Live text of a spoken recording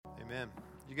Amen.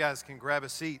 You guys can grab a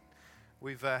seat.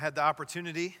 We've had the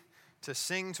opportunity to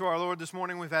sing to our Lord this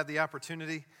morning. We've had the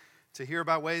opportunity to hear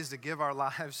about ways to give our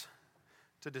lives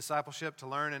to discipleship, to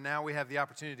learn, and now we have the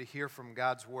opportunity to hear from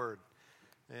God's Word.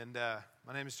 And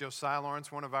my name is Josiah Lawrence,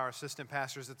 one of our assistant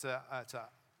pastors. It's an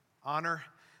honor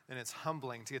and it's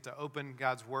humbling to get to open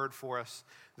God's Word for us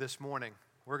this morning.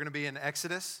 We're going to be in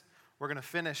Exodus. We're going to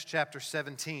finish chapter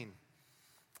 17,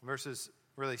 verses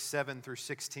really 7 through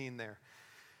 16 there.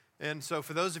 And so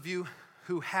for those of you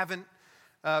who haven't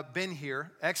been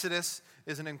here, Exodus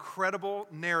is an incredible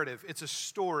narrative. It's a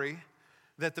story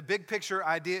that the big picture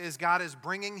idea is God is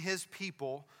bringing his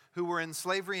people who were in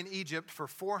slavery in Egypt for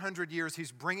 400 years.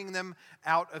 He's bringing them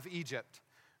out of Egypt.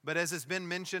 But as has been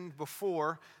mentioned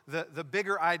before, the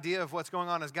bigger idea of what's going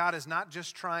on is God is not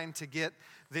just trying to get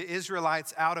the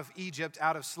Israelites out of Egypt,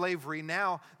 out of slavery.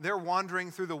 Now they're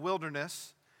wandering through the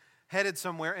wilderness, headed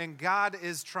somewhere, and God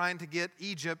is trying to get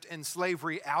Egypt and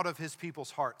slavery out of his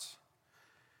people's hearts.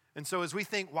 And so as we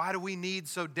think, why do we need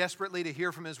so desperately to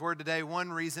hear from his word today?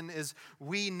 One reason is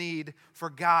we need for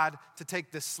God to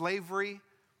take the slavery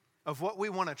of what we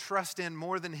want to trust in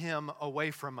more than him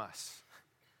away from us.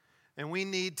 And we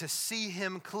need to see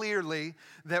him clearly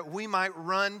that we might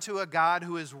run to a God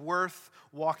who is worth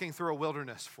walking through a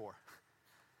wilderness for.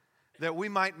 That we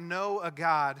might know a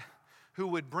God who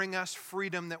would bring us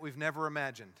freedom that we've never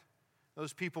imagined.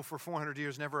 Those people for 400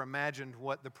 years never imagined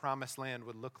what the promised land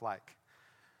would look like.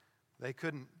 They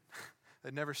couldn't,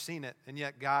 they'd never seen it, and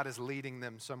yet God is leading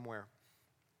them somewhere.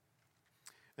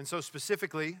 And so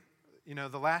specifically,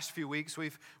 the last few weeks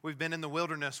we've been in the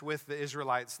wilderness with the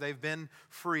Israelites. They've been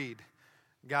freed.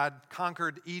 God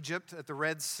conquered Egypt at the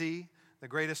Red Sea, the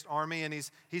greatest army, and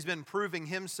he's been proving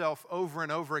himself over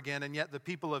and over again, and yet the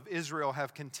people of Israel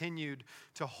have continued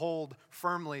to hold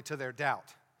firmly to their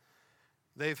doubt.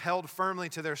 They've held firmly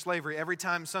to their slavery. Every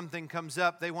time something comes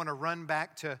up, they want to run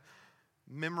back to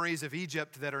memories of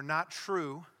Egypt that are not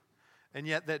true, and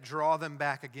yet that draw them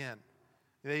back again.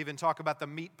 They even talk about the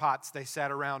meat pots they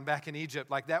sat around back in Egypt,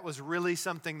 like that was really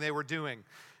something they were doing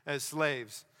as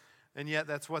slaves. And yet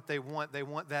that's what they want. They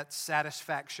want that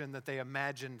satisfaction that they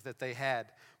imagined that they had.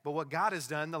 But what God has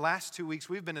done the last 2 weeks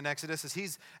we've been in Exodus is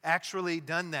he's actually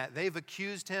done that. They've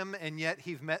accused him, and yet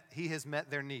he has met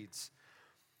their needs.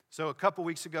 So a couple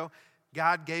weeks ago,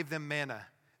 God gave them manna.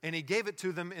 And he gave it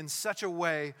to them in such a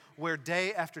way where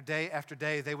day after day after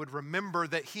day, they would remember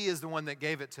that he is the one that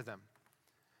gave it to them.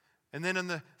 And then on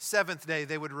the seventh day,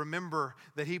 they would remember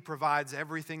that he provides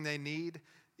everything they need,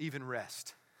 even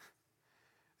rest.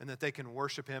 And that they can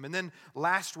worship him. And then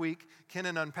last week,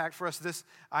 Kenan unpacked for us this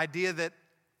idea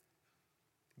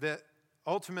that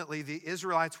ultimately the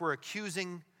Israelites were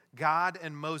accusing God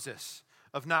and Moses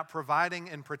of not providing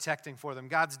and protecting for them.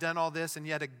 God's done all this, and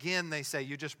yet again they say,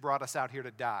 you just brought us out here to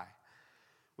die.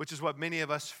 Which is what many of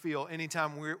us feel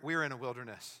anytime we're in a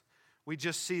wilderness. We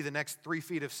just see the next 3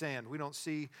 feet of sand. We don't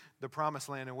see the promised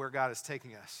land and where God is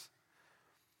taking us.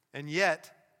 And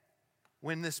yet,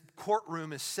 when this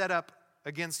courtroom is set up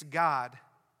against God,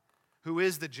 who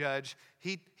is the judge,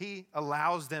 he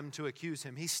allows them to accuse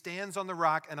him. He stands on the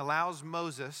rock and allows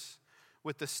Moses,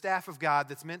 with the staff of God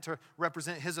that's meant to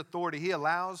represent his authority, he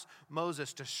allows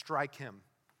Moses to strike him.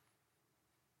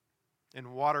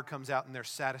 And water comes out and they're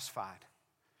satisfied.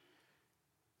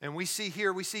 And we see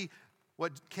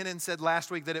what Kenan said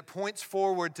last week, that it points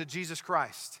forward to Jesus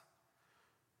Christ,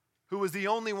 who was the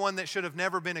only one that should have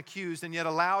never been accused and yet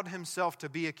allowed himself to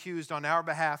be accused on our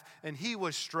behalf. And he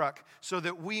was struck so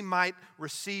that we might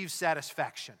receive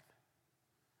satisfaction.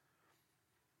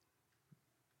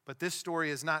 But this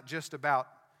story is not just about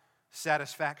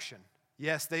satisfaction.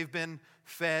 Yes, they've been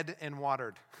fed and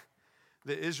watered.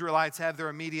 The Israelites have their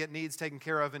immediate needs taken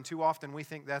care of, and too often we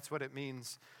think that's what it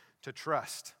means to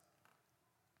trust.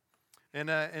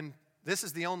 And this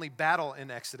is the only battle in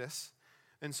Exodus.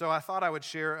 And so I thought I would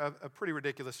share a pretty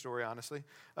ridiculous story, honestly,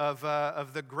 of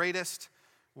the greatest,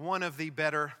 one of the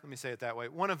better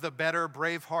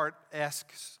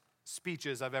Braveheart-esque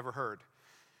speeches I've ever heard.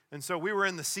 And so we were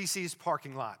in the CC's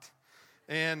parking lot,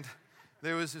 and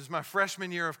it was my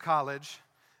freshman year of college,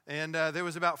 and there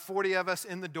was about 40 of us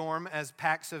in the dorm, as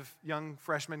packs of young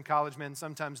freshman college men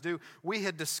sometimes do. We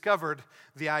had discovered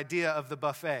the idea of the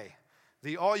buffet,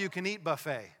 the all-you-can-eat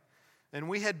buffet. And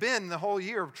we had been the whole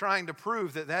year trying to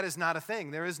prove that that is not a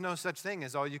thing. There is no such thing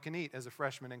as all-you-can-eat as a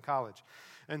freshman in college.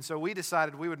 And so we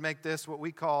decided we would make this what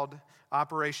we called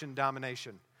Operation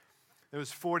Domination. There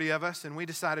was 40 of us, and we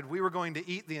decided we were going to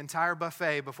eat the entire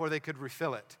buffet before they could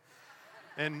refill it.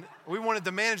 And we wanted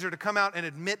the manager to come out and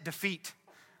admit defeat.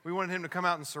 We wanted him to come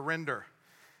out and surrender.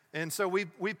 And so we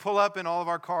pull up in all of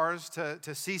our cars to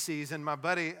CC's, and my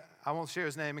buddy, I won't share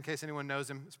his name in case anyone knows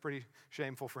him. It's pretty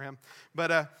shameful for him,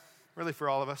 but really for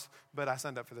all of us, but I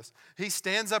signed up for this. He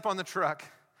stands up on the truck.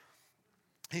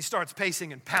 He starts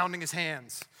pacing and pounding his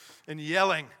hands and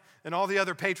yelling, and all the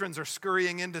other patrons are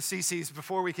scurrying into CC's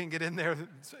before we can get in there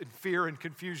in fear and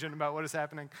confusion about what is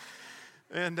happening.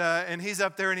 And he's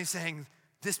up there and he's saying,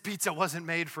 this pizza wasn't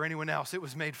made for anyone else. It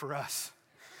was made for us.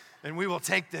 And we will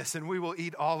take this and we will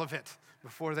eat all of it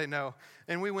before they know.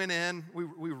 And we went in,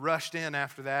 we rushed in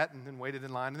after that and then waited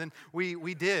in line. And then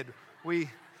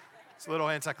it's a little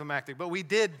anticlimactic, but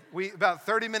about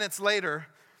 30 minutes later,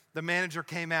 the manager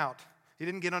came out. He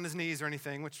didn't get on his knees or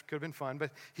anything, which could have been fun, but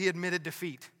he admitted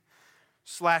defeat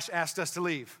 / asked us to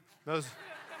leave.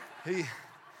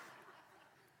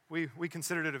 We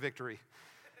considered it a victory.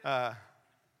 And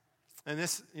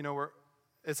this,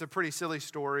 it's a pretty silly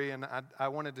story, and I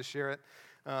wanted to share it,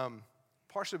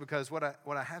 partially because what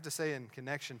I have to say in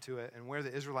connection to it and where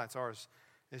the Israelites are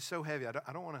is so heavy. I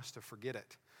don't want us to forget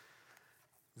it.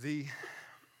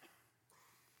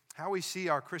 How we see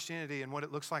our Christianity and what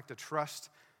it looks like to trust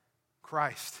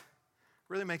Christ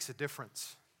really makes a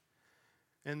difference.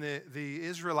 And the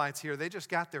Israelites here, they just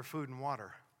got their food and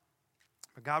water.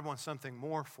 But God wants something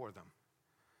more for them.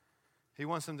 He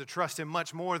wants them to trust Him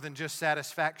much more than just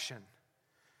satisfaction.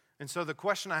 And so the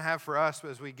question I have for us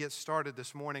as we get started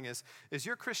this morning is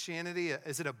your Christianity,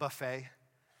 is it a buffet?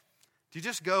 Do you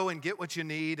just go and get what you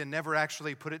need and never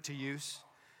actually put it to use?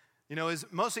 Is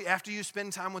mostly after you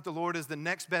spend time with the Lord, is the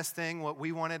next best thing what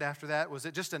we wanted after that? Was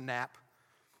it just a nap?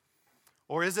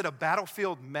 Or is it a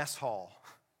battlefield mess hall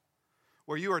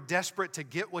where you are desperate to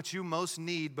get what you most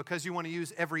need because you want to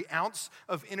use every ounce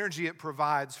of energy it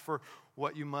provides for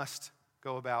what you must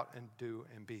go about and do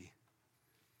and be?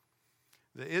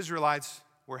 The Israelites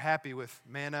were happy with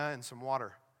manna and some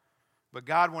water, but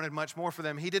God wanted much more for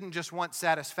them. He didn't just want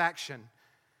satisfaction.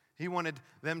 He wanted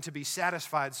them to be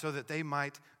satisfied so that they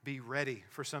might be ready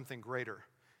for something greater.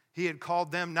 He had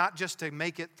called them not just to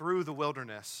make it through the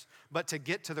wilderness, but to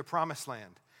get to the promised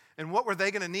land. And what were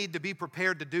they going to need to be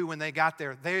prepared to do when they got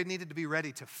there? They needed to be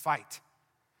ready to fight.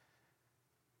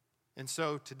 And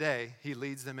so today, He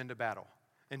leads them into battle.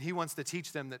 And He wants to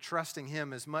teach them that trusting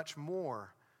Him is much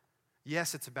more.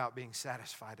 Yes, it's about being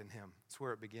satisfied in Him. That's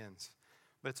where it begins.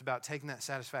 But it's about taking that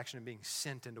satisfaction and being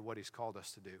sent into what He's called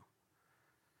us to do.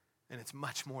 And it's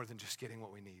much more than just getting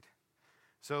what we need.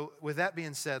 So with that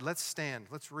being said, let's stand.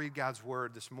 Let's read God's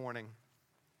word this morning.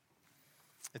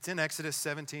 It's in Exodus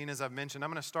 17, as I've mentioned. I'm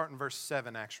going to start in verse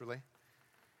 7, actually.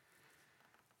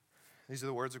 These are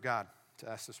the words of God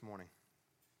to us this morning.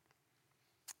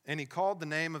 And He called the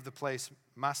name of the place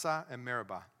Massah and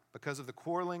Meribah, because of the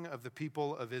quarreling of the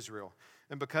people of Israel,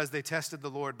 and because they tested the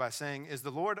Lord by saying, is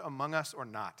the Lord among us or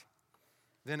not?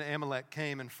 Then Amalek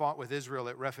came and fought with Israel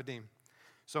at Rephidim.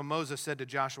 So Moses said to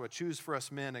Joshua, choose for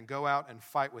us men and go out and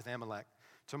fight with Amalek.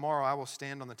 Tomorrow I will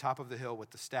stand on the top of the hill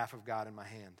with the staff of God in my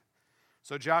hand.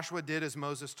 So Joshua did as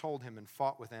Moses told him and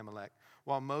fought with Amalek,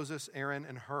 while Moses, Aaron,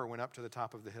 and Hur went up to the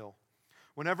top of the hill.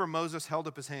 Whenever Moses held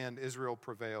up his hand, Israel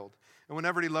prevailed. And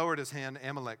whenever he lowered his hand,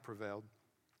 Amalek prevailed.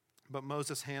 But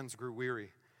Moses' hands grew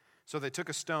weary. So they took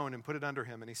a stone and put it under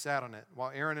him, and he sat on it,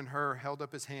 while Aaron and Hur held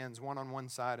up his hands, one on one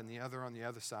side and the other on the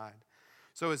other side.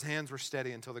 So his hands were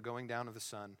steady until the going down of the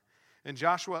sun. And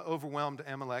Joshua overwhelmed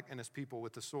Amalek and his people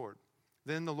with the sword.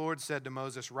 Then the Lord said to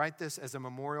Moses, write this as a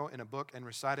memorial in a book and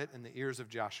recite it in the ears of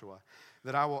Joshua,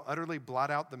 that I will utterly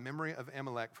blot out the memory of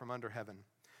Amalek from under heaven.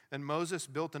 And Moses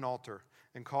built an altar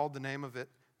and called the name of it,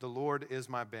 the Lord is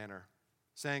my banner,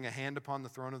 saying, a hand upon the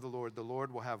throne of the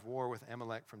Lord will have war with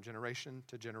Amalek from generation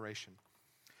to generation.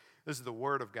 This is the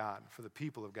word of God for the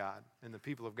people of God. And the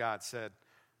people of God said,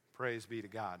 praise be to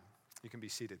God. You can be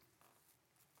seated.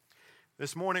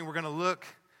 This morning we're going to look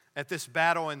at this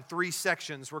battle in 3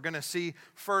 sections. We're going to see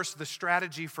first the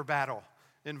strategy for battle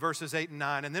in verses 8 and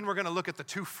 9. And then we're going to look at the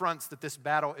 2 fronts that this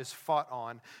battle is fought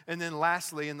on. And then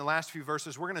lastly, in the last few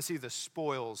verses, we're going to see the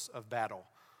spoils of battle.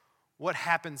 What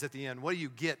happens at the end? What do you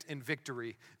get in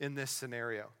victory in this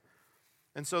scenario?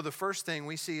 And so the first thing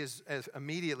we see is, as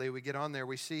immediately we get on there,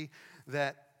 we see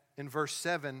that in verse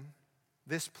 7,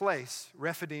 this place,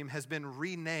 Rephidim, has been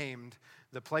renamed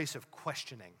the place of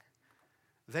questioning.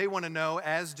 They want to know,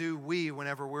 as do we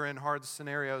whenever we're in hard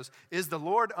scenarios, is the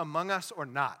Lord among us or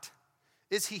not?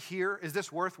 Is He here? Is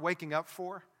this worth waking up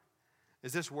for?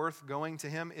 Is this worth going to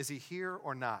Him? Is He here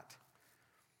or not?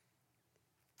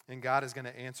 And God is going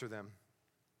to answer them.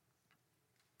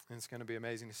 And it's going to be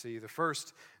amazing to see. The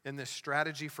first, in this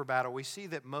strategy for battle, we see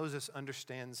that Moses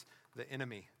understands the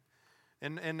enemy.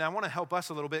 And I want to help us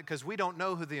a little bit because we don't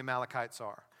know who the Amalekites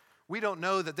are. We don't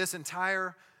know that this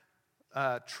entire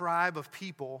tribe of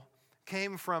people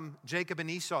came from Jacob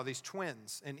and Esau, these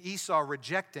twins, and Esau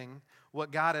rejecting what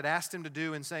God had asked him to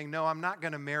do and saying, no, I'm not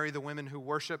going to marry the women who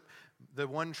worship the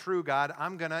one true God.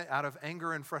 I'm going to, out of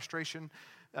anger and frustration,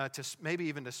 to maybe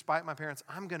even to spite my parents,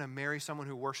 I'm going to marry someone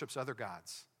who worships other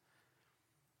gods.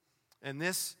 And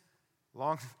this,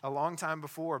 a long time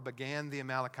before, began the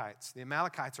Amalekites. The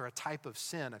Amalekites are a type of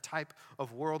sin, a type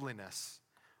of worldliness.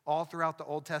 All throughout the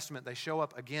Old Testament, they show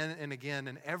up again and again,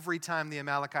 and every time the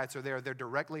Amalekites are there, they're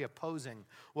directly opposing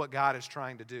what God is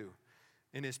trying to do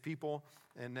in his people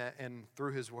and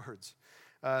through his words.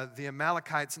 The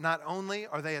Amalekites, not only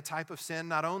are they a type of sin,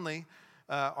 not only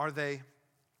are they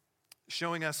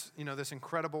showing us, this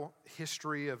incredible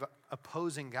history of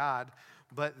opposing God,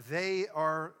 but they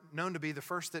are known to be the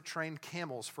first that trained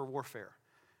camels for warfare.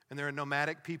 And they're a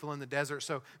nomadic people in the desert.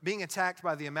 So being attacked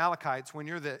by the Amalekites when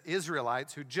you're the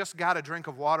Israelites who just got a drink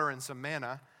of water and some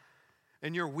manna,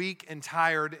 and you're weak and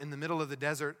tired in the middle of the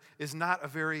desert is not a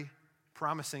very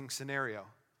promising scenario.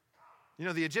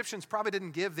 The Egyptians probably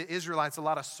didn't give the Israelites a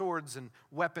lot of swords and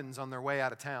weapons on their way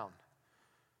out of town.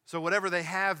 So whatever they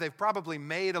have, they've probably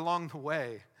made along the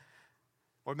way.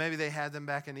 Or maybe they had them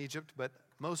back in Egypt, but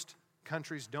most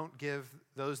countries don't give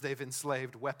those they've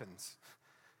enslaved weapons.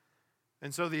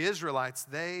 And so the Israelites,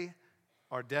 they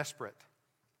are desperate.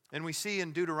 And we see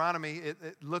in Deuteronomy, it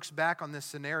looks back on this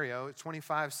scenario. It's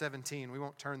 25:17. We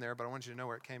won't turn there, but I want you to know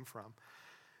where it came from.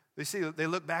 They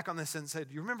look back on this and said,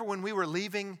 you remember when we were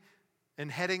leaving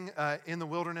and heading in the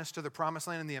wilderness to the promised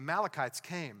land, and the Amalekites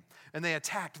came, and they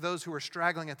attacked those who were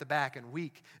straggling at the back and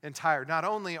weak and tired. Not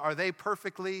only are they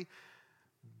perfectly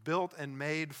built and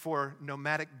made for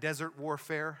nomadic desert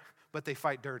warfare, but they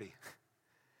fight dirty.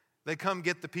 They come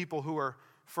get the people who are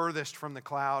furthest from the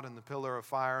cloud and the pillar of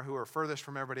fire, who are furthest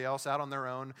from everybody else out on their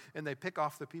own, and they pick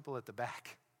off the people at the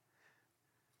back.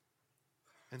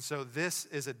 And so this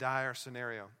is a dire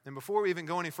scenario. And before we even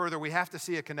go any further, we have to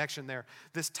see a connection there.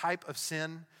 This type of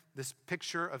sin, this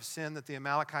picture of sin that the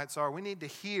Amalekites are, we need to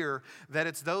hear that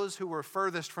it's those who were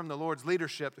furthest from the Lord's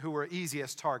leadership who were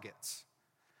easiest targets.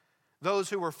 Those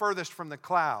who were furthest from the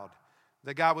cloud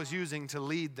that God was using to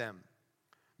lead them.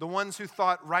 The ones who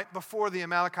thought right before the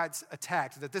Amalekites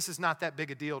attacked that this is not that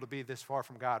big a deal to be this far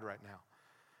from God right now.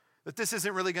 That this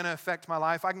isn't really going to affect my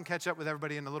life. I can catch up with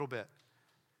everybody in a little bit.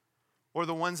 Or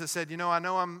the ones that said, I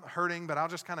know I'm hurting, but I'll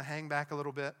just kind of hang back a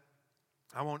little bit.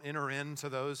 I won't enter into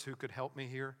those who could help me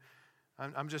here.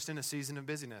 I'm just in a season of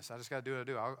busyness. I just got to do what I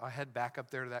do. I'll head back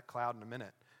up there to that cloud in a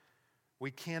minute.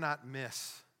 We cannot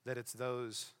miss that it's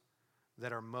those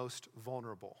that are most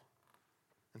vulnerable.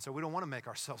 And so we don't want to make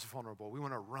ourselves vulnerable. We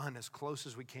want to run as close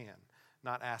as we can,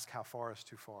 not ask how far is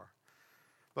too far.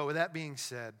 But with that being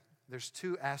said, there's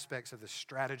two aspects of the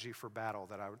strategy for battle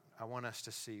that I want us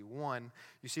to see. One,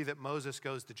 you see that Moses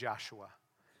goes to Joshua,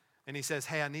 and he says,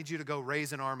 hey, I need you to go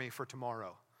raise an army for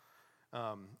tomorrow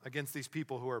against these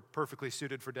people who are perfectly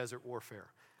suited for desert warfare.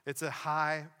 It's a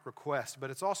high request, but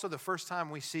it's also the first time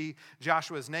we see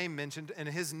Joshua's name mentioned, and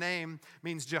his name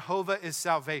means Jehovah is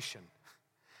salvation.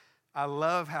 I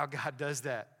love how God does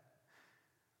that.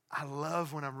 I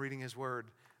love when I'm reading his word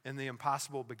and the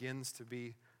impossible begins to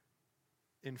be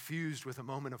infused with a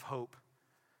moment of hope.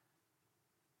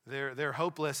 They're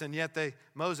hopeless, and yet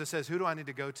Moses says, who do I need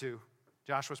to go to?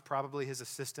 Joshua's probably his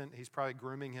assistant. He's probably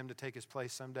grooming him to take his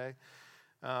place someday.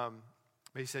 But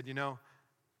he said,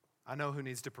 I know who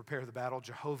needs to prepare the battle.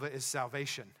 Jehovah is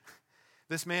salvation.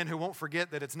 This man who won't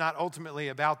forget that it's not ultimately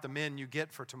about the men you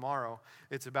get for tomorrow.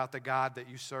 It's about the God that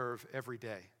you serve every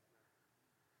day.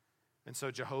 And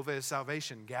so Jehovah is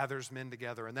salvation, gathers men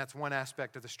together. And that's one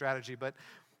aspect of the strategy. But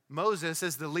Moses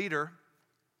is the leader.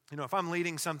 If I'm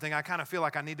leading something, I kind of feel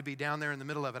like I need to be down there in the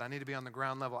middle of it. I need to be on the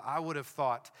ground level. I would have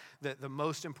thought that the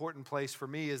most important place for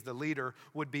me as the leader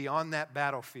would be on that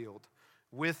battlefield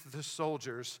with the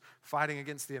soldiers fighting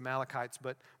against the Amalekites.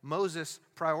 But Moses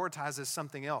prioritizes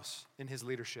something else in his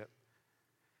leadership.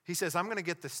 He says, I'm going to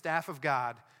get the staff of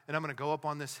God and I'm going to go up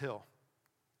on this hill.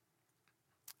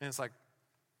 And it's like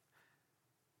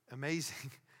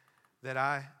amazing that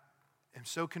I am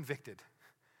so convicted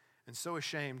and so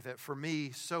ashamed that for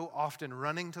me, so often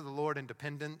running to the Lord in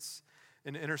dependence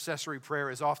and intercessory prayer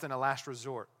is often a last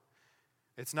resort.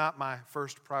 It's not my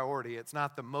first priority. It's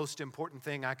not the most important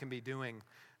thing I can be doing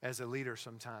as a leader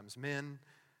sometimes. Men,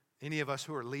 any of us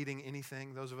who are leading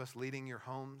anything, those of us leading your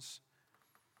homes,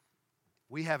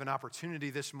 we have an opportunity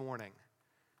this morning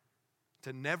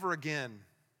to never again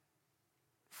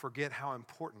forget how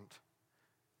important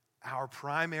our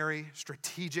primary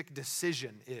strategic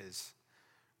decision is.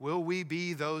 Will we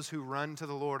be those who run to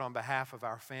the Lord on behalf of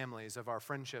our families, of our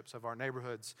friendships, of our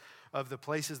neighborhoods, of the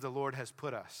places the Lord has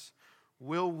put us?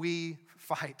 Will we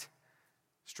fight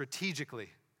strategically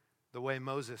the way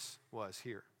Moses was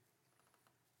here.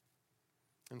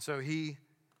 And so I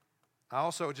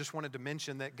also just wanted to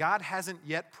mention that God hasn't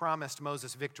yet promised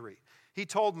Moses victory. He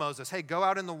told Moses, hey, go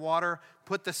out in the water,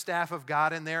 put the staff of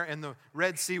God in there, and the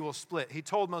Red Sea will split. He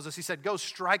told Moses, he said, go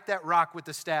strike that rock with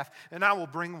the staff, and I will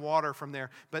bring water from there.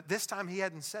 But this time he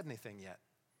hadn't said anything yet.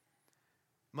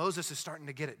 Moses is starting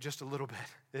to get it just a little bit,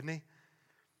 isn't he?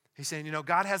 He's saying,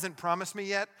 God hasn't promised me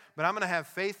yet, but I'm going to have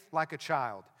faith like a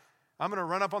child. I'm going to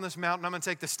run up on this mountain, I'm going to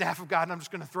take the staff of God, and I'm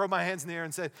just going to throw my hands in the air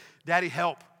and say, Daddy,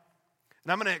 help.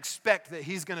 And I'm going to expect that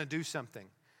he's going to do something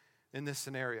in this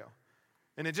scenario.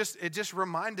 And it just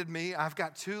reminded me, I've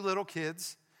got 2 little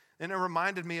kids, and it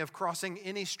reminded me of crossing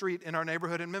any street in our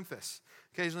neighborhood in Memphis.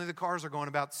 Occasionally the cars are going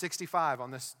about 65 on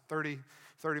this 30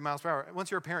 miles per hour.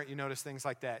 Once you're a parent, you notice things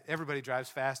like that. Everybody drives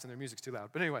fast and their music's too loud.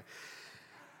 But anyway,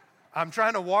 I'm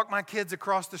trying to walk my kids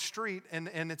across the street, and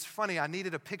it's funny, I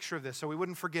needed a picture of this so we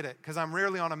wouldn't forget it, because I'm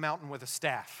rarely on a mountain with a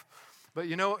staff. But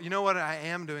you know what I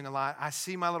am doing a lot? I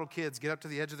see my little kids get up to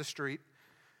the edge of the street,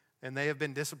 and they have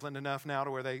been disciplined enough now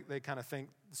to where they kind of think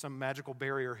some magical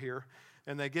barrier here.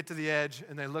 And they get to the edge,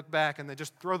 and they look back, and they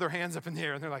just throw their hands up in the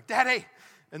air, and they're like, Daddy!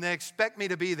 And they expect me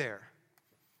to be there.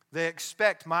 They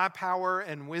expect my power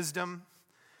and wisdom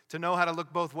to know how to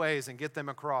look both ways and get them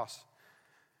across.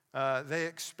 They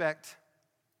expect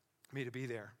me to be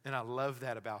there, and I love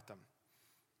that about them.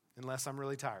 Unless I'm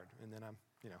really tired, and then I'm,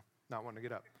 not wanting to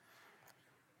get up.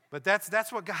 But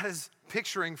that's what God is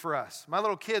picturing for us. My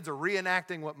little kids are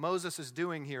reenacting what Moses is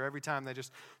doing here every time they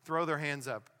just throw their hands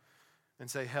up and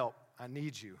say, help, I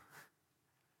need you.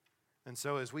 And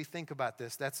so as we think about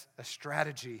this, that's a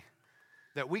strategy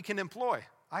that we can employ.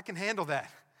 I can handle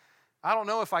that. I don't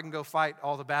know if I can go fight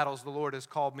all the battles the Lord has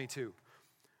called me to,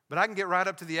 but I can get right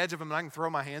up to the edge of them and I can throw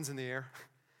my hands in the air.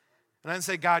 And I can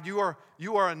say, God, you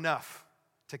are enough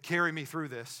to carry me through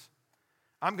this.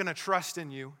 I'm going to trust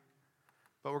in you.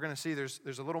 But we're going to see there's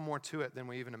a little more to it than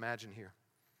we even imagine here.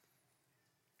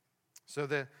 So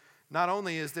not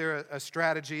only is there a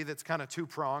strategy that's kind of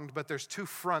two-pronged, but there's 2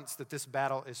 fronts that this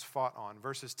battle is fought on.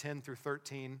 Verses 10 through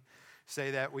 13 say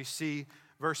that. We see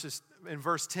in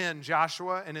verse 10,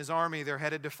 Joshua and his army, they're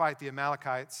headed to fight the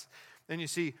Amalekites. Then you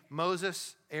see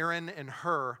Moses, Aaron, and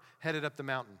Hur headed up the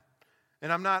mountain.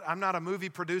 And I'm not a movie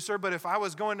producer, but if I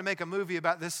was going to make a movie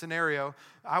about this scenario,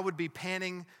 I would be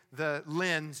panning the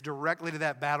lens directly to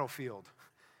that battlefield.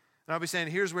 And I'll be saying,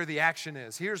 here's where the action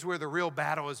is. Here's where the real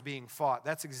battle is being fought.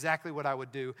 That's exactly what I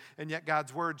would do. And yet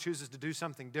God's word chooses to do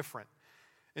something different.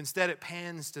 Instead, it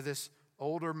pans to this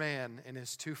older man and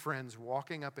his 2 friends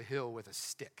walking up a hill with a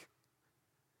stick.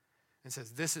 And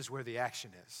says, this is where the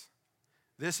action is.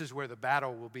 This is where the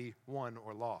battle will be won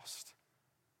or lost.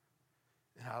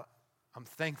 And I'm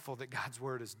thankful that God's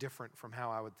word is different from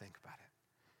how I would think about it,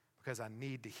 because I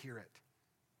need to hear it.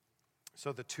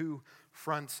 So the 2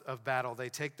 fronts of battle, they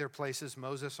take their places,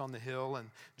 Moses on the hill and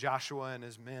Joshua and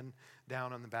his men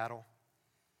down on the battle.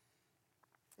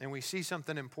 And we see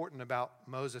something important about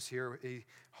Moses here. He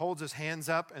holds his hands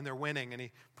up and they're winning, and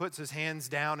he puts his hands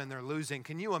down and they're losing.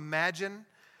 Can you imagine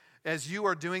as you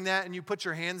are doing that and you put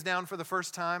your hands down for the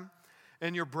first time,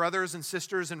 and your brothers and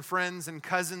sisters and friends and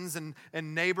cousins and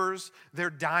neighbors, they're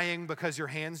dying because your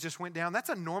hands just went down? That's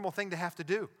a normal thing to have to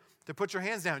do, to put your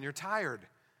hands down. You're tired.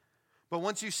 But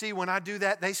once you see when I do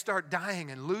that, they start dying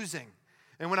and losing.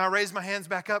 And when I raise my hands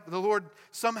back up, the Lord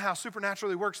somehow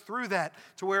supernaturally works through that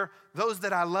to where those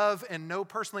that I love and know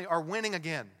personally are winning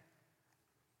again.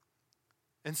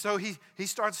 And so he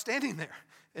starts standing there.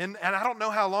 And I don't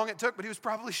know how long it took, but he was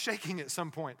probably shaking at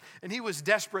some point. And he was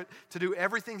desperate to do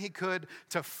everything he could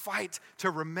to fight, to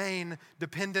remain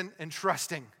dependent and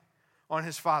trusting on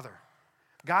his Father.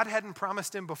 God hadn't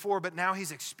promised him before, but now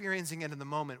he's experiencing it in the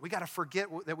moment. We got to forget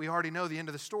that we already know the end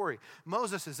of the story.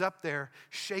 Moses is up there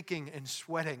shaking and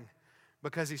sweating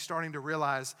because he's starting to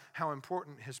realize how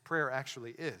important his prayer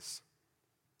actually is.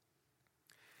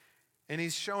 And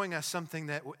he's showing us something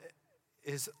that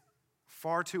is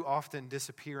far too often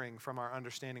disappearing from our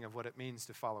understanding of what it means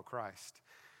to follow Christ.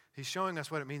 He's showing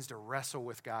us what it means to wrestle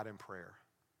with God in prayer.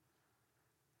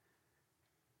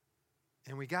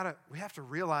 And we have to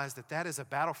realize that is a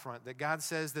battlefront, that God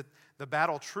says that the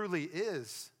battle truly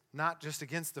is not just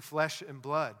against the flesh and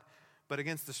blood, but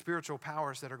against the spiritual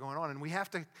powers that are going on. And we have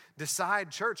to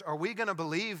decide, church, are we going to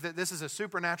believe that this is a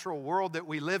supernatural world that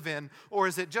we live in, or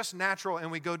is it just natural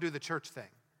and we go do the church thing?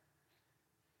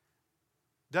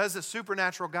 Does the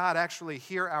supernatural God actually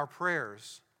hear our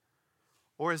prayers?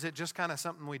 Or is it just kind of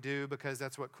something we do because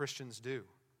that's what Christians do?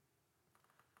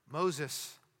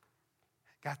 Moses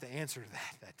got the answer to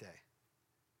that day.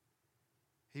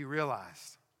 He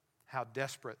realized how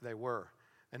desperate they were.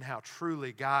 and how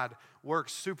truly God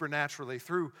works supernaturally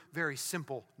through very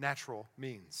simple natural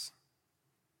means.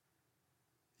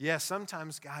 Yes,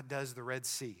 sometimes God does the Red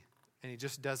Sea, and he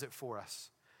just does it for us.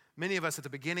 Many of us at the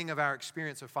beginning of our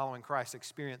experience of following Christ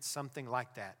experienced something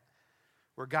like that,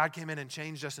 where God came in and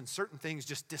changed us and certain things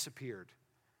just disappeared.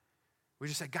 We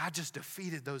just said, God just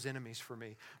defeated those enemies for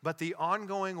me. But the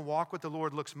ongoing walk with the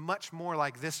Lord looks much more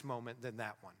like this moment than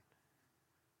that one.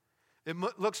 It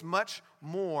looks much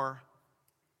more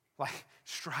like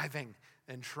striving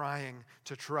and trying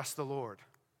to trust the Lord.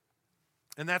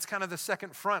 And that's kind of the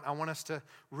second front. I want us to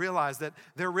realize that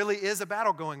there really is a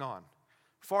battle going on.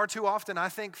 Far too often, I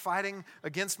think fighting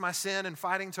against my sin and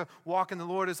fighting to walk in the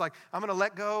Lord is like, I'm going to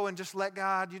let go and just let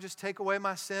God. You just take away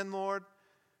my sin, Lord.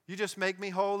 You just make me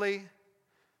holy.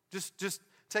 Just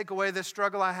take away this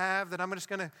struggle I have that I'm just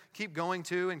going to keep going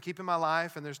to and keep in my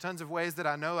life. And there's tons of ways that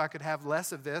I know I could have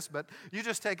less of this, but you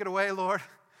just take it away, Lord.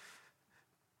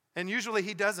 And usually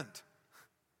he doesn't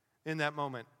in that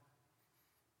moment.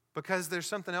 Because there's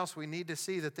something else we need to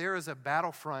see, that there is a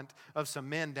battlefront of some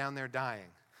men down there dying.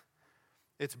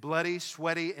 It's bloody,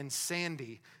 sweaty, and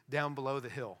sandy down below the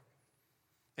hill.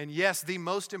 And yes, the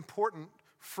most important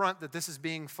front that this is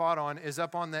being fought on is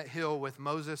up on that hill with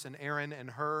Moses and Aaron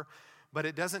and Hur, but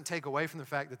it doesn't take away from the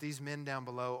fact that these men down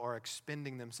below are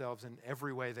expending themselves in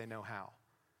every way they know how.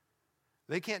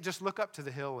 They can't just look up to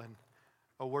the hill in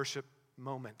a worship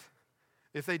moment.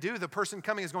 If they do, the person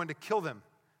coming is going to kill them.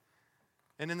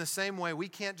 And in the same way, we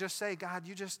can't just say, God,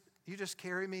 you just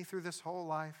carry me through this whole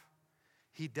life.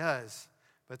 He does,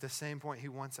 but at the same point, he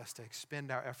wants us to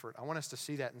expend our effort. I want us to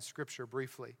see that in Scripture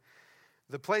briefly.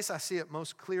 The place I see it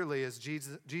most clearly is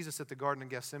Jesus at the Garden of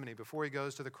Gethsemane. Before he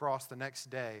goes to the cross the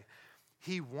next day,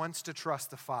 he wants to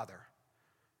trust the Father,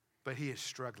 but he is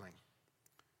struggling.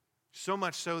 So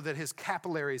much so that his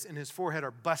capillaries in his forehead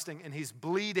are busting and he's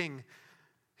bleeding.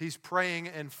 He's praying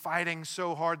and fighting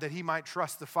so hard that he might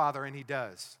trust the Father, and he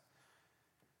does.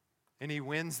 And he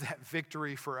wins that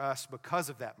victory for us because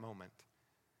of that moment.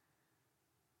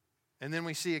 And then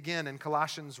we see again in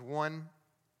Colossians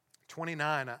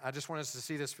 1:29, I just want us to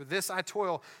see this. For this I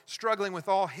toil, struggling with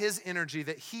all his energy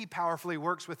that he powerfully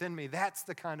works within me. That's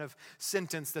the kind of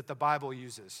sentence that the Bible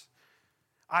uses.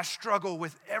 I struggle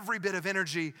with every bit of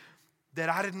energy that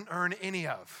I didn't earn any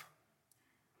of.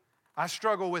 I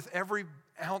struggle with every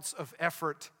ounce of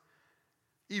effort,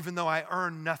 even though I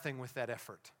earn nothing with that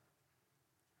effort.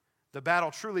 The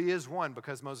battle truly is won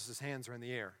because Moses' hands are in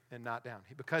the air and not down.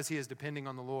 Because he is depending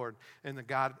on the Lord and that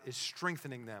God is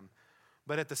strengthening them.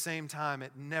 But at the same time,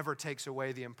 it never takes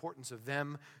away the importance of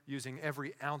them using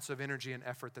every ounce of energy and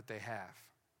effort that they have.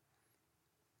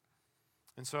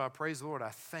 And so I praise the Lord. I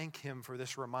thank him for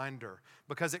this reminder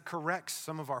because it corrects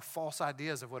some of our false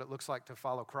ideas of what it looks like to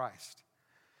follow Christ.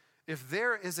 If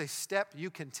there is a step you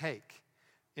can take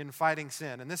in fighting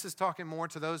sin, and this is talking more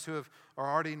to those who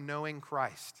are already knowing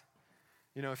Christ.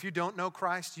 You know, if you don't know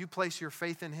Christ, you place your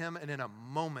faith in him, and in a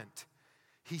moment,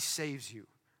 he saves you.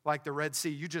 Like the Red Sea,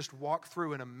 you just walk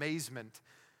through in amazement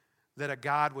that a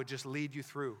God would just lead you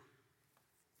through.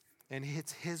 And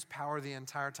it's his power the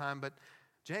entire time. But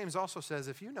James also says,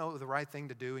 if you know the right thing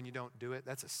to do and you don't do it,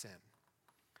 that's a sin.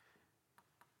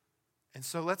 And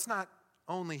so let's not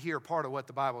only hear part of what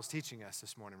the Bible is teaching us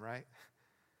this morning, right?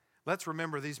 Let's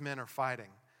remember these men are fighting.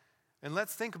 And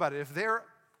let's think about it. If there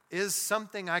is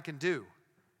something I can do,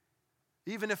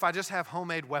 even if I just have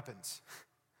homemade weapons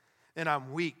and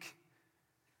I'm weak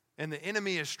and the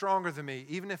enemy is stronger than me,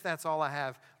 even if that's all I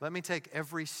have, let me take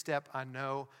every step I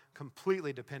know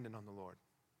completely dependent on the Lord.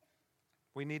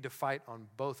 We need to fight on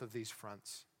both of these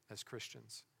fronts as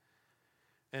Christians.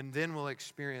 And then we'll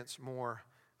experience more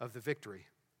of the victory.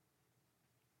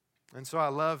 And so I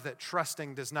love that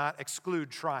trusting does not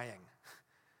exclude trying.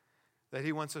 That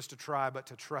he wants us to try, but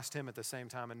to trust him at the same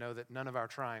time and know that none of our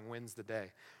trying wins the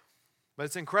day. But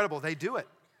it's incredible. They do it.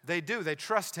 They do. They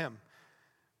trust him.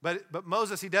 But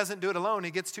Moses, he doesn't do it alone.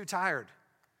 He gets too tired.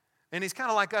 And he's kind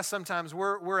of like us sometimes.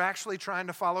 We're actually trying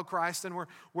to follow Christ, and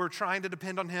we're trying to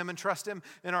depend on him and trust him,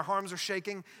 and our arms are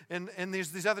shaking. And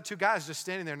there's these other two guys just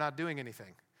standing there not doing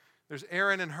anything. There's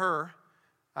Aaron and Hur.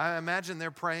 I imagine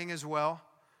they're praying as well.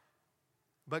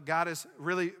 But God is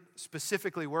really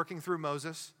specifically working through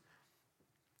Moses.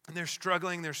 And they're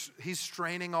struggling. He's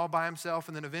straining all by himself.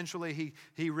 And then eventually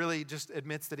he really just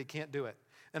admits that he can't do it.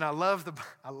 And I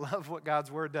love what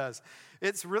God's word does.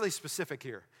 It's really specific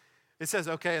here. It says,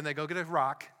 okay, and they go get a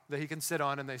rock that he can sit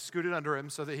on, and they scoot it under him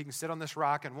so that he can sit on this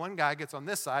rock. And one guy gets on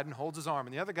this side and holds his arm.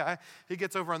 And the other guy, he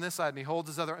gets over on this side and he holds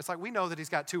his other. It's like we know that he's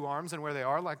got two arms and where they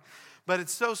are. But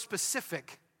it's so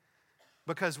specific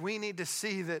because we need to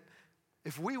see that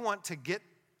if we want to get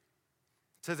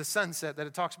to the sunset that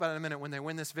it talks about in a minute when they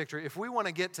win this victory. If we want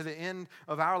to get to the end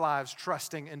of our lives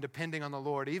trusting and depending on the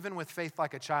Lord, even with faith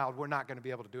like a child, we're not going to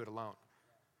be able to do it alone.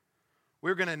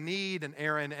 We're going to need an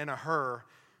Aaron and a Hur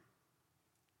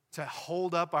to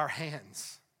hold up our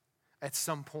hands at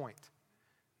some point.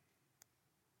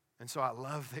 And so I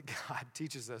love that God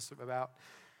teaches us about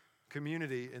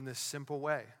community in this simple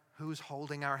way. Who's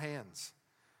holding our hands?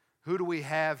 Who do we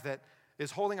have that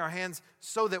is holding our hands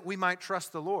so that we might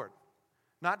trust the Lord?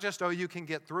 Not just, oh, you can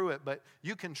get through it, but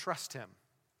you can trust him.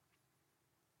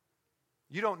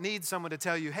 You don't need someone to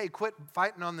tell you, hey, quit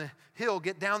fighting on the hill,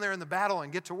 get down there in the battle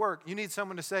and get to work. You need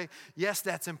someone to say, yes,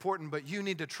 that's important, but you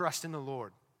need to trust in the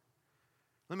Lord.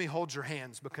 Let me hold your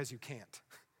hands because you can't.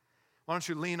 Why don't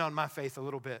you lean on my faith a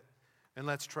little bit and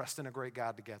let's trust in a great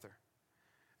God together.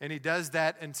 And he does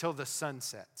that until the sun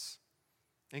sets.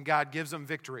 And God gives them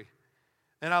victory.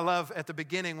 And I love at the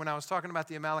beginning when I was talking about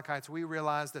the Amalekites, we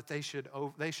realized that they should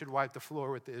wipe the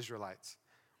floor with the Israelites.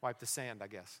 Wipe the sand, I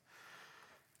guess.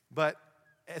 But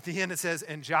at the end it says,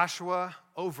 and Joshua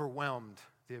overwhelmed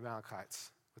the Amalekites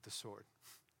with the sword.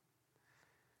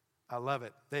 I love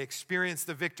it. They experienced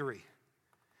the victory.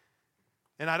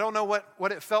 And I don't know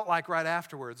what it felt like right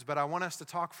afterwards, but I want us to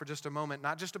talk for just a moment,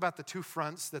 not just about the two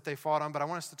fronts that they fought on, but I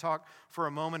want us to talk for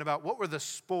a moment about what were the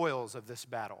spoils of this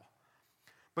battle.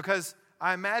 Because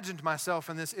I imagined myself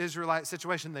in this Israelite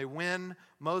situation. They win.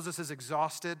 Moses is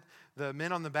exhausted. The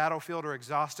men on the battlefield are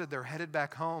exhausted. They're headed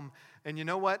back home. And you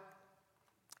know what?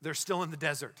 They're still in the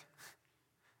desert.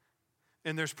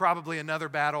 And there's probably another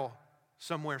battle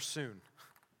somewhere soon.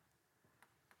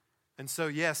 And so,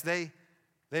 yes, they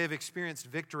have experienced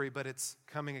victory, but it's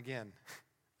coming again.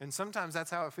 And sometimes that's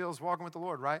how it feels walking with the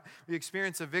Lord, right? We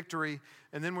experience a victory,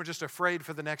 and then we're just afraid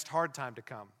for the next hard time to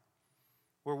come.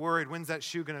 We're worried, when's that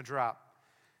shoe going to drop?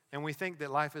 And we think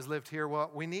that life is lived here.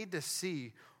 Well, we need to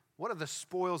see what are the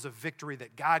spoils of victory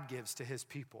that God gives to his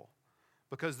people,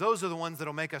 because those are the ones that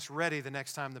will make us ready the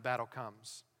next time the battle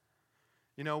comes.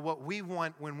 You know, what we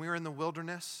want when we're in the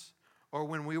wilderness or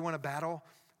when we want a battle,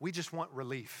 we just want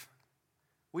relief.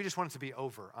 We just want it to be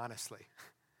over, honestly.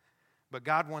 But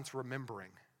God wants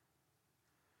remembering.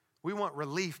 We want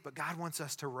relief, but God wants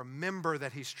us to remember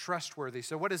that he's trustworthy.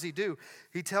 So what does he do?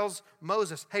 He tells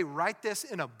Moses, hey, write this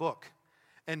in a book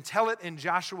and tell it in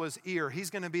Joshua's ear. He's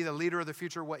going to be the leader of the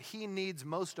future. What he needs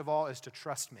most of all is to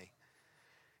trust me.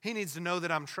 He needs to know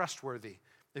that I'm trustworthy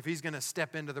if he's going to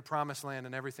step into the promised land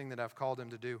and everything that I've called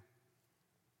him to do.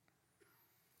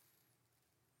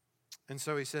 And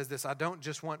so he says this, I don't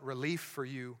just want relief for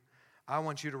you, I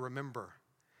want you to remember.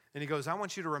 And he goes, I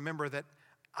want you to remember that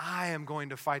I am going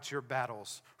to fight your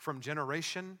battles from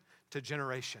generation to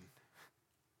generation.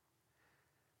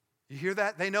 You hear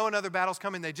that? They know another battle's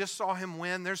coming. They just saw him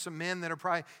win. There's some men that are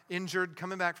probably injured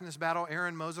coming back from this battle.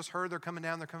 Aaron, Moses, Hur, they're coming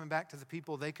down. They're coming back to the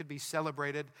people. They could be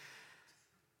celebrated.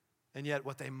 And yet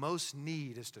what they most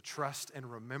need is to trust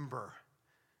and remember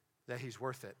that he's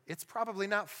worth it. It's probably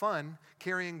not fun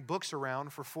carrying books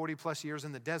around for 40 plus years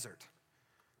in the desert.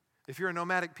 If you're a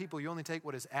nomadic people, you only take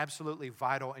what is absolutely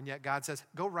vital, and yet God says,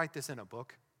 go write this in a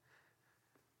book.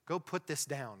 Go put this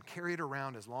down. Carry it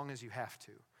around as long as you have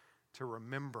to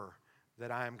remember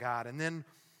that I am God. And then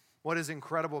what is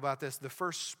incredible about this, the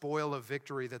first spoil of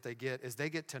victory that they get is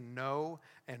they get to know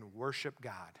and worship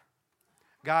God.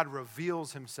 God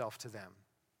reveals himself to them.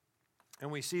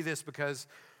 And we see this because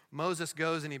Moses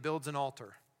goes and he builds an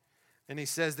altar. And he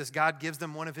says this, God gives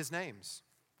them one of his names.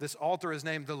 This altar is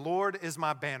named, the Lord is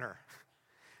my banner.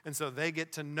 And so they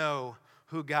get to know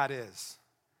who God is.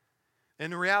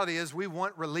 And the reality is we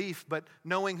want relief, but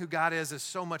knowing who God is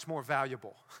so much more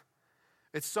valuable.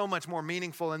 It's so much more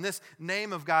meaningful. And this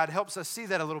name of God helps us see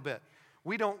that a little bit.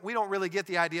 We don't really get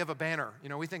the idea of a banner. You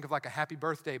know, we think of like a happy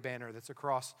birthday banner that's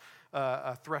across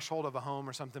a threshold of a home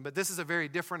or something. But this is a very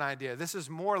different idea. This is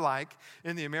more like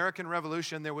in the American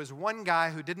Revolution, there was one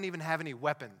guy who didn't even have any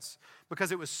weapons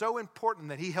because it was so important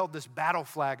that he held this battle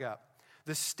flag up,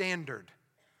 this standard.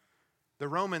 The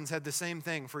Romans had the same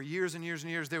thing for years and years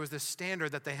and years. There was this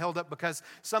standard that they held up because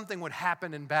something would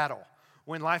happen in battle.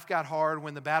 When life got hard,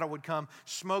 when the battle would come,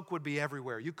 smoke would be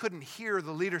everywhere. You couldn't hear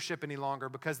the leadership any longer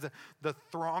because the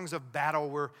throngs of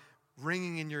battle were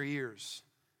ringing in your ears.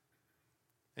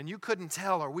 And you couldn't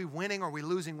tell, are we winning, are we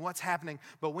losing, what's happening?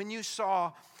 But when you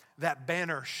saw that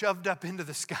banner shoved up into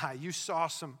the sky, you saw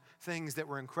some things that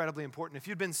were incredibly important. If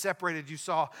you'd been separated, you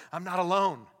saw, I'm not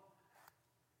alone.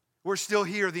 We're still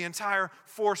here. The entire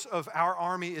force of our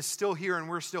army is still here and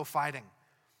we're still fighting.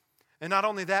 And not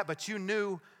only that, but you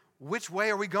knew, which way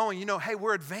are we going? You know, hey,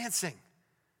 we're advancing.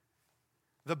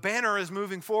 The banner is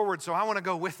moving forward, so I want to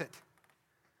go with it.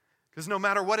 Because no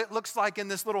matter what it looks like in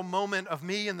this little moment of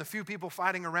me and the few people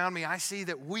fighting around me, I see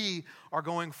that we are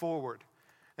going forward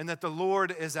and that the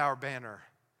Lord is our banner.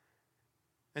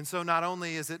 And so not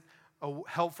only is it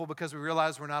helpful because we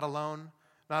realize we're not alone,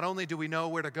 not only do we know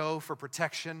where to go for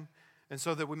protection and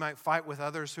so that we might fight with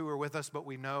others who are with us, but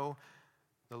we know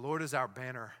the Lord is our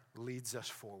banner, leads us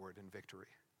forward in victory.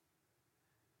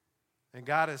 And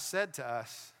God has said to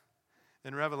us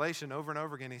in Revelation over and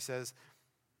over again, he says,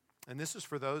 and this is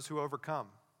for those who overcome.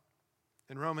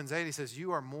 In Romans 8, he says,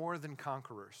 you are more than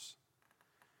conquerors.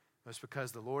 It's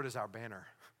because the Lord is our banner.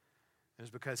 It's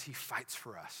because he fights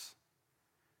for us.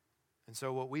 And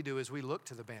so what we do is we look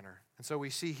to the banner. And so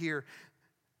we see here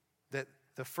that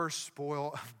the first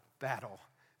spoil of battle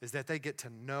is that they get to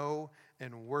know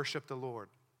and worship the Lord.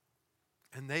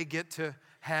 And they get to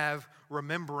have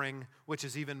remembering, which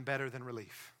is even better than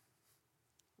relief.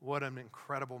 What an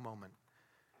incredible moment.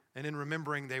 And in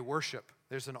remembering, they worship.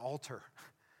 There's an altar.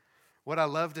 What I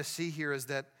love to see here is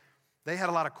that they had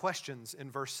a lot of questions in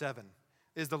verse 7.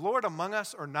 Is the Lord among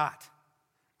us or not?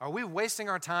 Are we wasting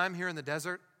our time here in the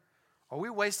desert? Are we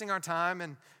wasting our time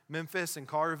in Memphis and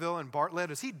Collierville and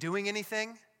Bartlett? Is he doing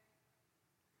anything?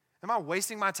 Am I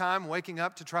wasting my time waking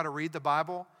up to try to read the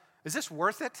Bible? Is this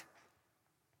worth it?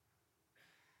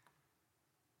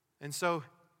 And so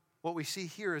what we see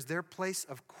here is their place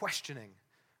of questioning,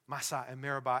 Massah and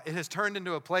Meribah. It has turned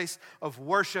into a place of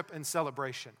worship and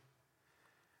celebration.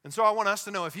 And so I want us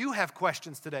to know, if you have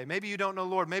questions today, maybe you don't know the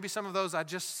Lord, maybe some of those I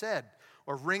just said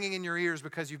are ringing in your ears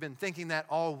because you've been thinking that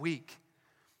all week.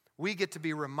 We get to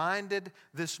be reminded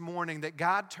this morning that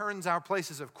God turns our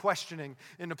places of questioning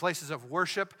into places of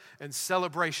worship and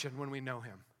celebration when we know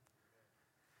him.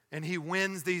 And he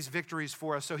wins these victories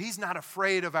for us, so he's not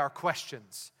afraid of our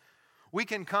questions. We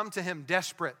can come to him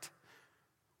desperate.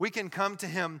 We can come to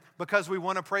him because we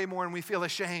want to pray more and we feel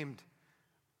ashamed.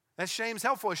 That shame's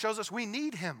helpful. It shows us we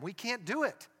need him. We can't do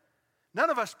it. None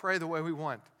of us pray the way we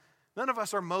want. None of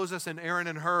us are Moses and Aaron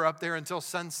and Hur up there until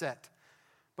sunset.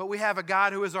 But we have a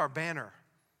God who is our banner.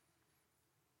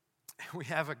 We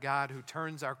have a God who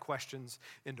turns our questions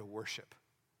into worship.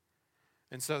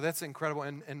 And so that's incredible.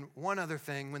 And one other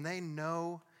thing, when they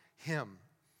know him,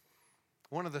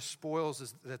 one of the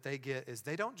spoils that they get is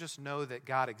they don't just know that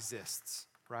God exists,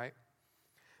 right?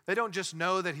 They don't just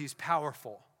know that he's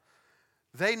powerful.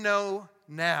 They know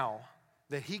now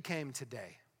that he came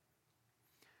today.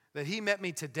 That he met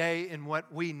me today in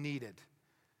what we needed.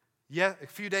 Yeah, a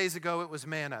few days ago it was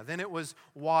manna, then it was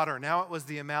water, now it was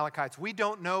the Amalekites. We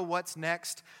don't know what's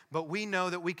next, but we know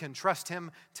that we can trust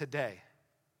him today.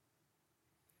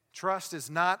 Trust is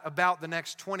not about the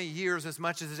next 20 years as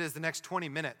much as it is the next 20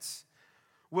 minutes.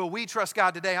 Will we trust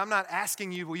God today? I'm not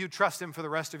asking you, will you trust him for the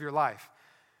rest of your life?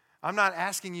 I'm not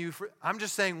asking you, I'm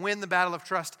just saying win the battle of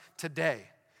trust today.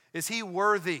 Is he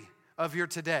worthy of your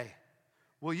today?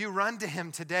 Will you run to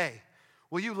him today?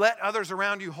 Will you let others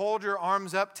around you hold your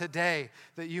arms up today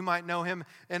that you might know him?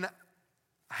 And I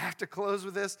have to close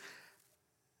with this.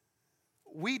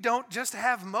 We don't just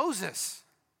have Moses.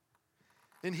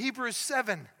 In Hebrews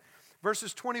 7,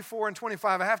 verses 24 and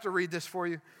 25, I have to read this for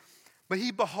you. But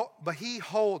he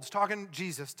holds, talking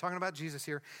about Jesus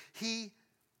here, he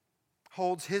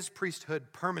holds his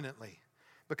priesthood permanently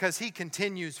because he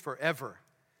continues forever.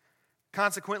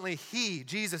 Consequently, he,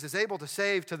 Jesus, is able to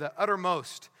save to the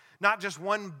uttermost, not just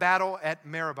one battle at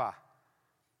Meribah,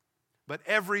 but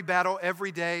every battle,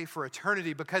 every day for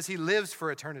eternity because he lives for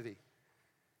eternity.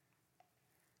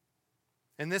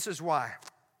 And this is why.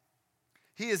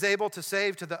 He is able to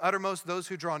save to the uttermost those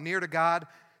who draw near to God,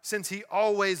 since he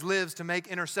always lives to make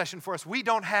intercession for us. We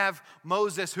don't have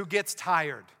Moses who gets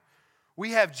tired.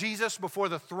 We have Jesus before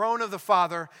the throne of the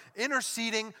Father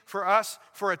interceding for us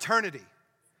for eternity.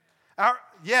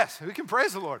 Yes, we can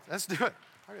praise the Lord. Let's do it.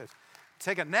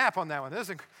 Take a nap on that one.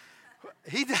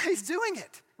 He's doing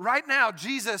it. Right now,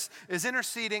 Jesus is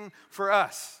interceding for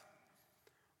us.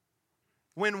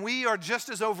 When we are just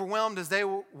as overwhelmed as they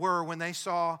were when they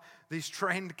saw these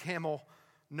trained camel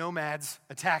nomads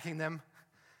attacking them,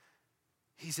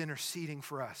 he's interceding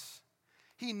for us.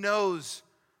 He knows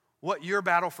what your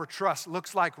battle for trust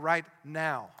looks like right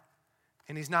now,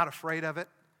 and he's not afraid of it.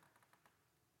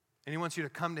 And he wants you to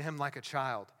come to him like a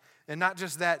child. And not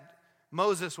just that,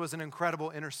 Moses was an incredible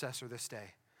intercessor this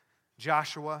day.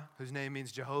 Joshua, whose name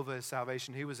means Jehovah is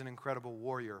salvation, he was an incredible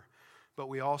warrior. But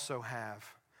we also have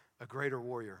a greater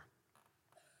warrior.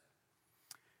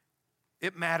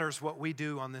 It matters what we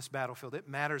do on this battlefield. It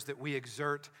matters that we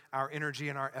exert our energy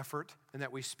and our effort and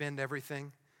that we spend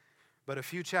everything. But a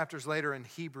few chapters later in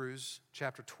Hebrews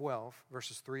chapter 12,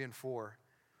 verses 3 and 4,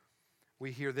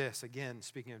 we hear this, again,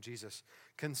 speaking of Jesus.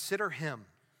 Consider him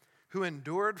who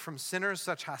endured from sinners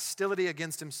such hostility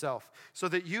against himself, so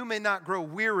that you may not grow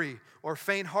weary or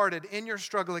faint-hearted in your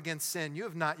struggle against sin. You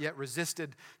have not yet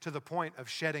resisted to the point of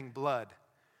shedding blood.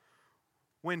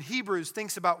 When Hebrews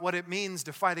thinks about what it means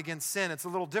to fight against sin, it's a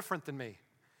little different than me.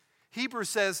 Hebrews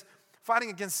says fighting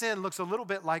against sin looks a little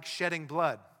bit like shedding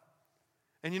blood.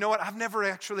 And you know what? I've never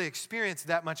actually experienced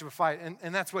that much of a fight,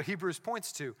 and that's what Hebrews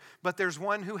points to. But there's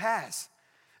one who has.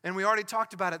 And we already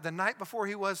talked about it the night before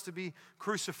he was to be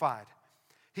crucified.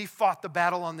 He fought the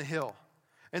battle on the hill.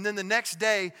 And then the next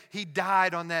day, he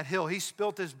died on that hill. He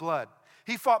spilt his blood.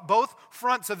 He fought both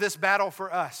fronts of this battle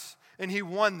for us, and he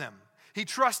won them. He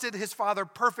trusted his Father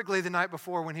perfectly the night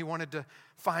before when he wanted to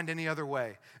find any other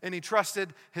way. And he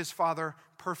trusted his Father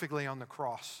perfectly on the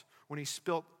cross when he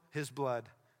spilt his blood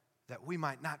that we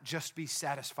might not just be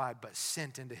satisfied, but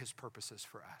sent into his purposes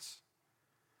for us.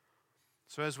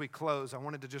 So as we close, I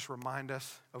wanted to just remind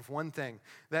us of one thing.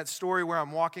 That story where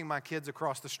I'm walking my kids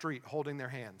across the street holding their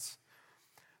hands.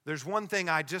 There's one thing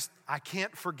I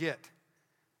can't forget.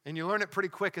 And you learn it pretty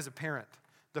quick as a parent.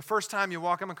 The first time you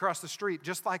walk them across the street,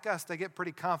 just like us, they get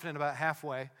pretty confident about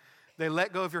halfway. They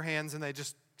let go of your hands and they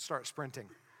just start sprinting.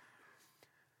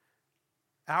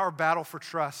 Our battle for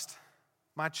trust,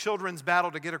 my children's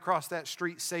battle to get across that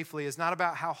street safely is not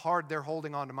about how hard they're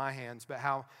holding onto my hands, but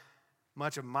how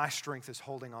much of my strength is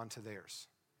holding on to theirs.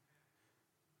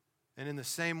 And in the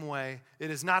same way, it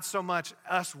is not so much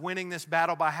us winning this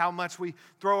battle by how much we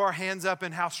throw our hands up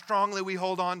and how strongly we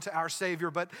hold on to our Savior,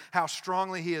 but how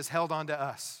strongly he has held on to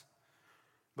us.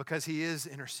 Because he is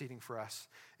interceding for us,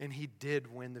 and he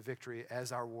did win the victory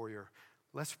as our warrior.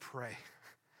 Let's pray.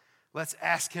 Let's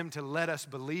ask him to let us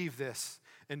believe this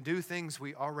and do things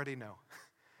we already know.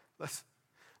 Let's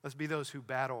be those who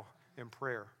battle in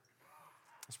prayer.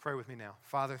 Let's pray with me now.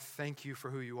 Father, thank you for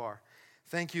who you are.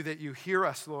 Thank you that you hear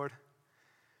us, Lord.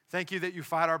 Thank you that you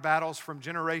fight our battles from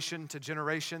generation to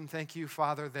generation. Thank you,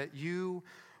 Father, that you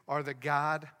are the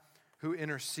God who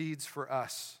intercedes for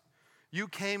us. You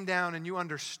came down and you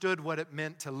understood what it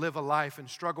meant to live a life and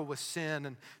struggle with sin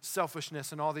and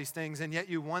selfishness and all these things, and yet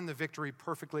you won the victory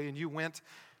perfectly, and you went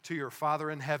to your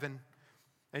Father in heaven,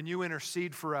 and you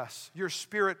intercede for us. Your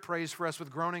Spirit prays for us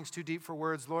with groanings too deep for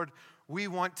words. Lord, we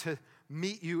want to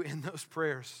meet you in those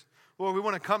prayers. Lord, we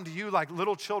want to come to you like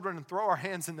little children and throw our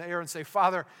hands in the air and say,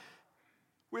 Father,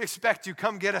 we expect you.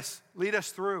 Come get us. Lead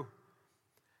us through.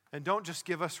 And don't just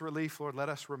give us relief, Lord. Let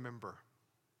us remember.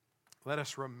 Let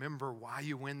us remember why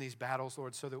you win these battles,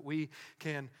 Lord, so that we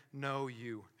can know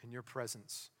you in your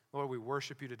presence. Lord, we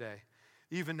worship you today.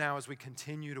 Even now as we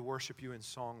continue to worship you in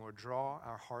song, Lord, draw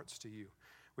our hearts to you.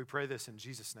 We pray this in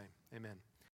Jesus' name. Amen.